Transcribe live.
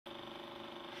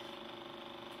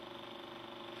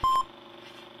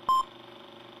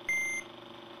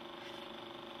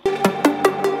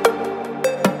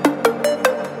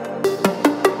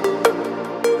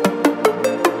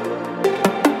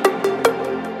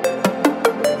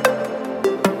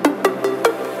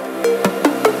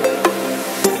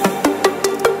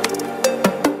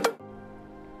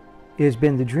It has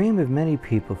been the dream of many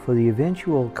people for the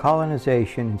eventual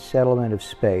colonization and settlement of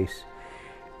space,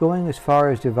 going as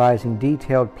far as devising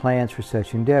detailed plans for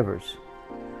such endeavors.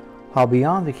 While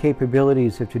beyond the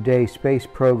capabilities of today's space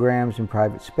programs and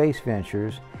private space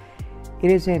ventures, it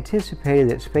is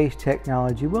anticipated that space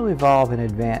technology will evolve and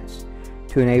advance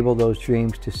to enable those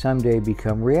dreams to someday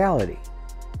become reality.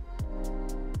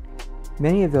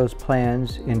 Many of those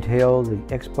plans entail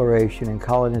the exploration and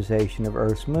colonization of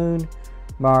Earth's moon,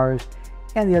 Mars,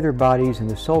 and the other bodies in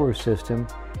the solar system,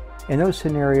 and those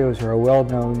scenarios are a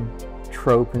well-known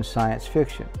trope in science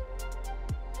fiction.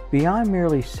 Beyond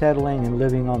merely settling and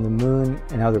living on the moon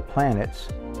and other planets,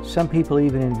 some people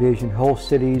even envision whole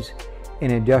cities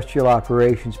and industrial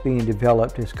operations being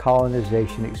developed as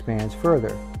colonization expands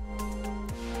further.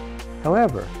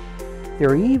 However,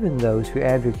 there are even those who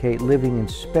advocate living in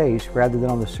space rather than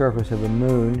on the surface of a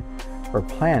moon or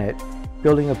planet,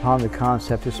 building upon the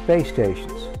concept of space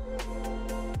stations.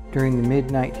 During the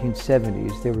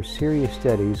mid-1970s, there were serious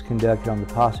studies conducted on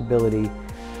the possibility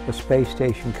of space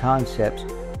station concepts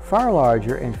far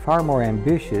larger and far more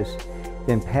ambitious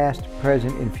than past,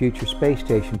 present, and future space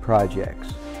station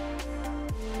projects.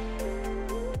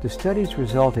 The studies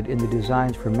resulted in the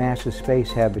designs for massive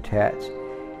space habitats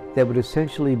that would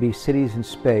essentially be cities in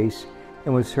space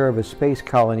and would serve as space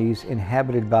colonies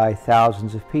inhabited by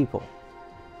thousands of people.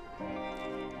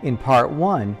 In Part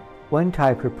 1, one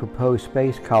type of proposed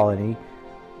space colony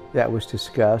that was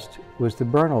discussed was the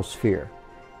Bernal-sphere,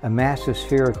 a massive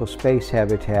spherical space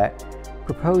habitat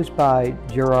proposed by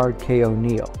Gerard K.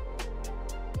 O'Neill.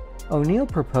 O'Neill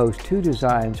proposed two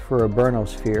designs for a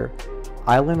Bernal-sphere,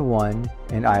 Island 1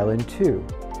 and Island 2.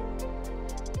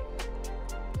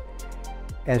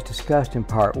 As discussed in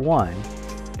Part 1,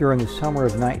 during the summer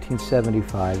of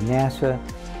 1975, NASA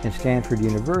and Stanford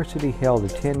University held a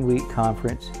 10-week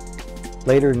conference,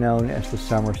 later known as the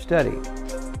Summer Study.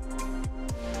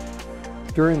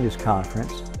 During this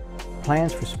conference,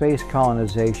 plans for space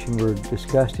colonization were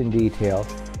discussed in detail,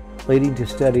 leading to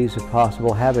studies of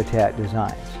possible habitat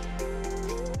designs.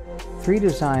 3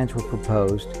 designs were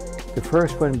proposed, the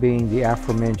first one being the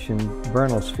aforementioned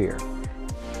Bernal-sphere.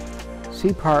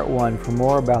 See Part 1 for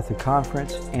more about the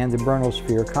conference and the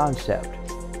Bernal-sphere concept.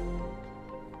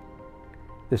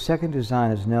 The second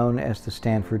design is known as the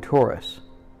Stanford Torus.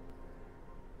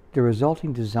 The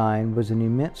resulting design was an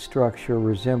immense structure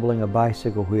resembling a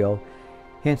bicycle wheel,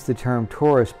 hence the term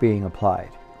torus being applied.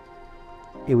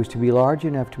 It was to be large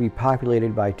enough to be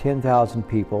populated by 10,000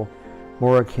 people,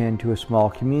 more akin to a small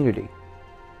community.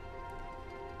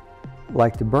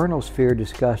 Like the Bernal-sphere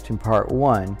discussed in Part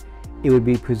 1, it would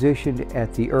be positioned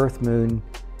at the Earth-Moon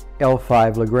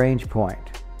L5 Lagrange point.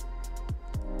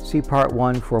 See Part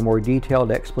 1 for a more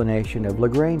detailed explanation of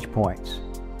Lagrange points.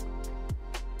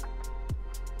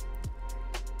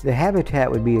 The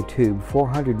habitat would be a tube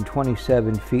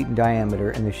 427 feet in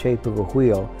diameter in the shape of a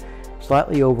wheel,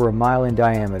 slightly over a mile in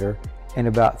diameter and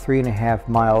about 3.5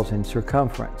 miles in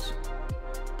circumference.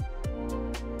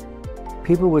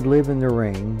 People would live in the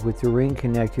ring, with the ring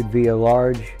connected via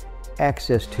large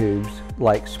access tubes,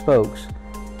 like spokes,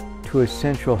 to a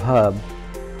central hub,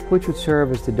 which would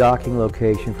serve as the docking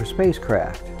location for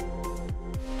spacecraft.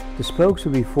 The spokes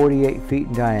would be 48 feet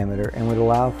in diameter and would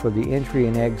allow for the entry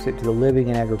and exit to the living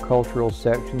and agricultural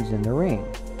sections in the ring.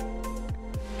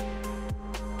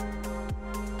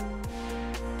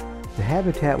 The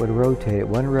habitat would rotate at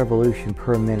 1 revolution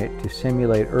per minute to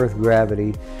simulate Earth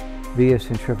gravity via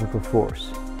centrifugal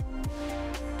force.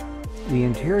 The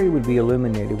interior would be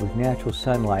illuminated with natural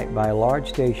sunlight by a large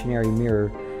stationary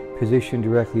mirror positioned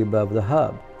directly above the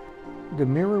hub. The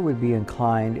mirror would be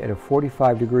inclined at a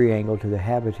 45-degree angle to the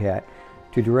habitat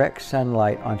to direct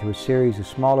sunlight onto a series of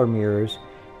smaller mirrors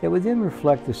that would then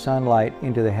reflect the sunlight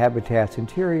into the habitat's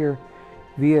interior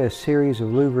via a series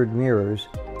of louvered mirrors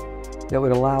that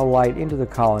would allow light into the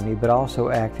colony, but also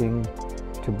acting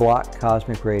to block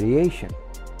cosmic radiation.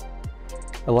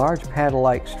 A large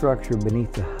paddle-like structure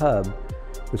beneath the hub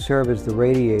would serve as the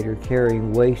radiator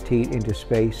carrying waste heat into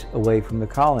space away from the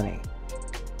colony.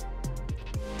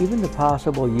 Even the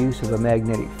possible use of a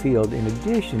magnetic field in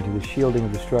addition to the shielding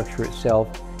of the structure itself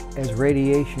as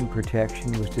radiation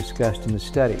protection was discussed in the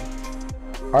study.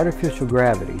 Artificial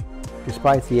gravity,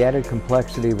 despite the added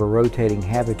complexity of a rotating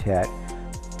habitat,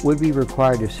 would be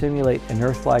required to simulate an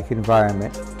Earth-like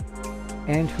environment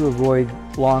and to avoid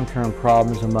long-term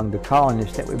problems among the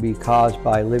colonists that would be caused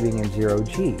by living in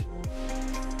zero-G.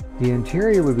 The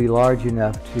interior would be large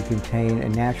enough to contain a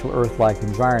natural Earth-like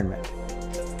environment.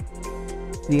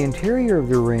 The interior of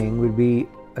the ring would be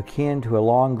akin to a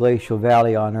long glacial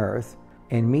valley on Earth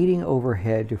and meeting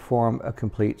overhead to form a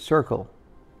complete circle.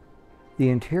 The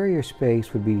interior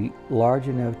space would be large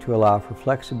enough to allow for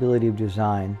flexibility of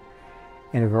design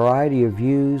and a variety of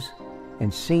views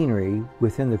and scenery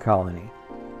within the colony,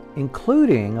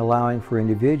 including allowing for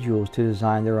individuals to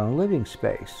design their own living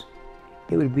space.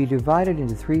 It would be divided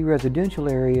into 3 residential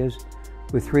areas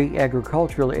with 3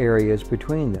 agricultural areas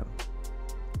between them.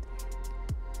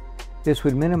 This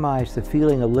would minimize the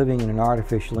feeling of living in an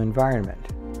artificial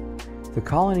environment. The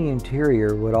colony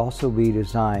interior would also be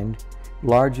designed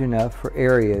large enough for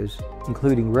areas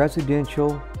including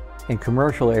residential and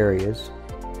commercial areas,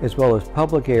 as well as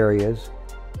public areas,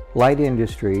 light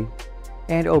industry,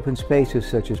 and open spaces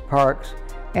such as parks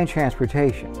and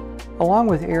transportation, along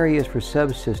with areas for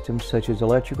subsystems such as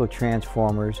electrical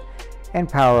transformers and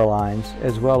power lines,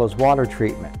 as well as water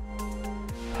treatment.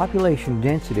 Population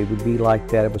density would be like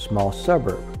that of a small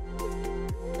suburb.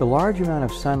 The large amount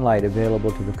of sunlight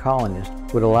available to the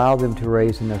colonists would allow them to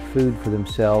raise enough food for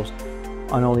themselves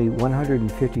on only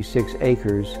 156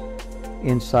 acres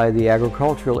inside the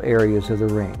agricultural areas of the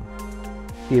ring.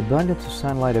 The abundance of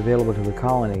sunlight available to the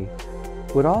colony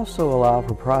would also allow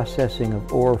for processing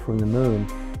of ore from the moon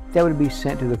that would be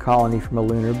sent to the colony from a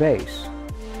lunar base.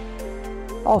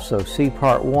 Also, see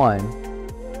Part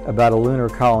 1 about a lunar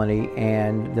colony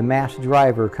and the mass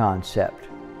driver concept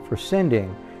for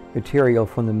sending material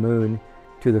from the moon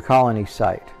to the colony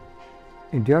site.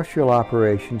 Industrial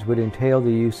operations would entail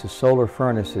the use of solar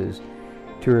furnaces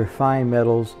to refine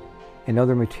metals and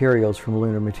other materials from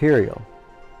lunar material.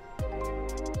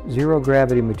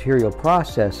 Zero-gravity material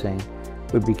processing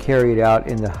would be carried out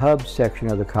in the hub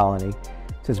section of the colony,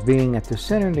 since being at the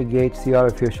center negates the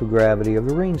artificial gravity of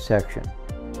the ring section.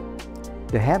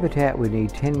 The habitat would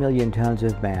need 10 million tons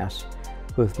of mass,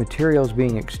 with materials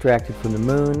being extracted from the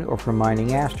moon or from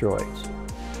mining asteroids.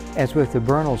 As with the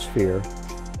Bernal sphere,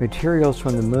 materials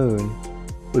from the moon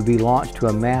would be launched to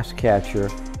a mass catcher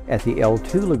at the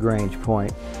L2 Lagrange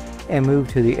point and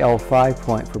moved to the L5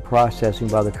 point for processing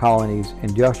by the colony's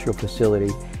industrial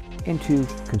facility into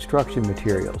construction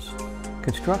materials.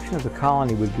 Construction of the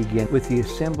colony would begin with the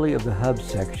assembly of the hub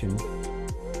section,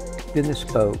 then the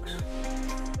spokes,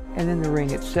 and then the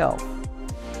ring itself.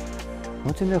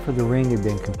 Once enough of the ring had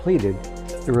been completed,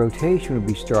 the rotation would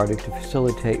be started to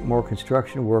facilitate more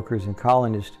construction workers and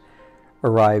colonists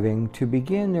arriving to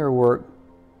begin their work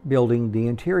building the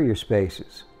interior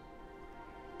spaces.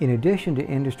 In addition to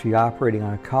industry operating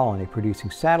on a colony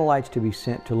producing satellites to be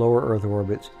sent to lower Earth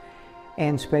orbits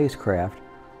and spacecraft,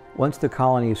 once the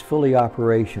colony is fully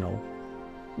operational,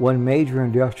 one major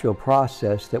industrial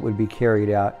process that would be carried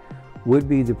out would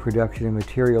be the production of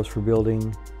materials for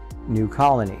building new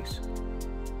colonies.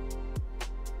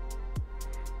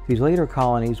 These later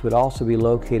colonies would also be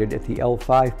located at the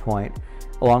L5 point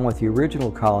along with the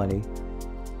original colony,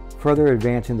 further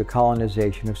advancing the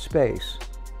colonization of space.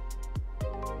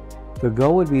 The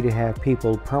goal would be to have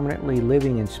people permanently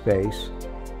living in space,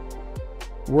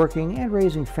 working and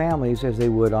raising families as they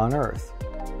would on Earth.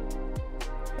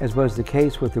 As was the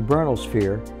case with the Bernal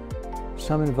sphere,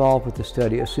 some involved with the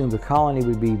study assumed the colony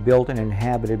would be built and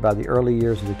inhabited by the early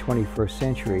years of the 21st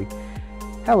century.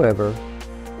 However,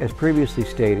 as previously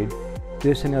stated,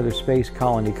 this and other space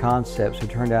colony concepts have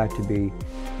turned out to be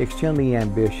extremely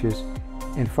ambitious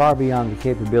and far beyond the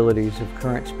capabilities of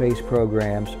current space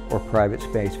programs or private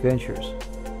space ventures.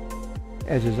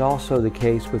 As is also the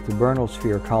case with the Bernal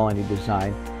sphere colony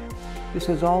design, this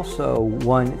is also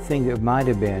one thing that might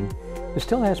have been, but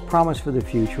still has promise for the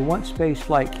future once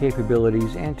spaceflight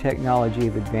capabilities and technology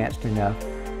have advanced enough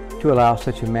to allow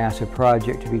such a massive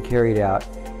project to be carried out,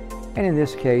 and in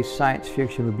this case science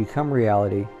fiction would become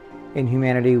reality and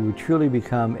humanity would truly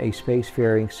become a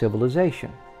spacefaring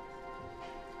civilization.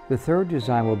 The third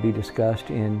design will be discussed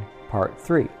in Part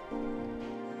 3.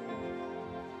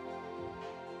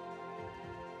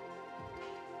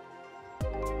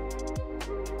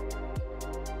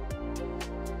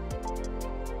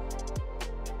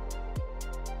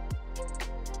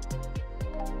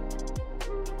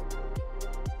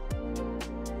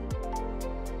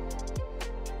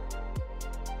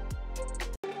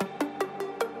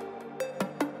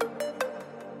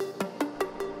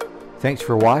 Thanks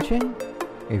for watching.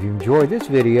 If you enjoyed this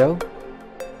video,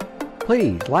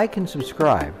 please like and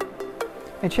subscribe,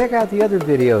 and check out the other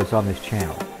videos on this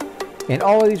channel. And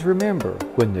always remember,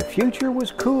 when the future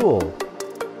was cool,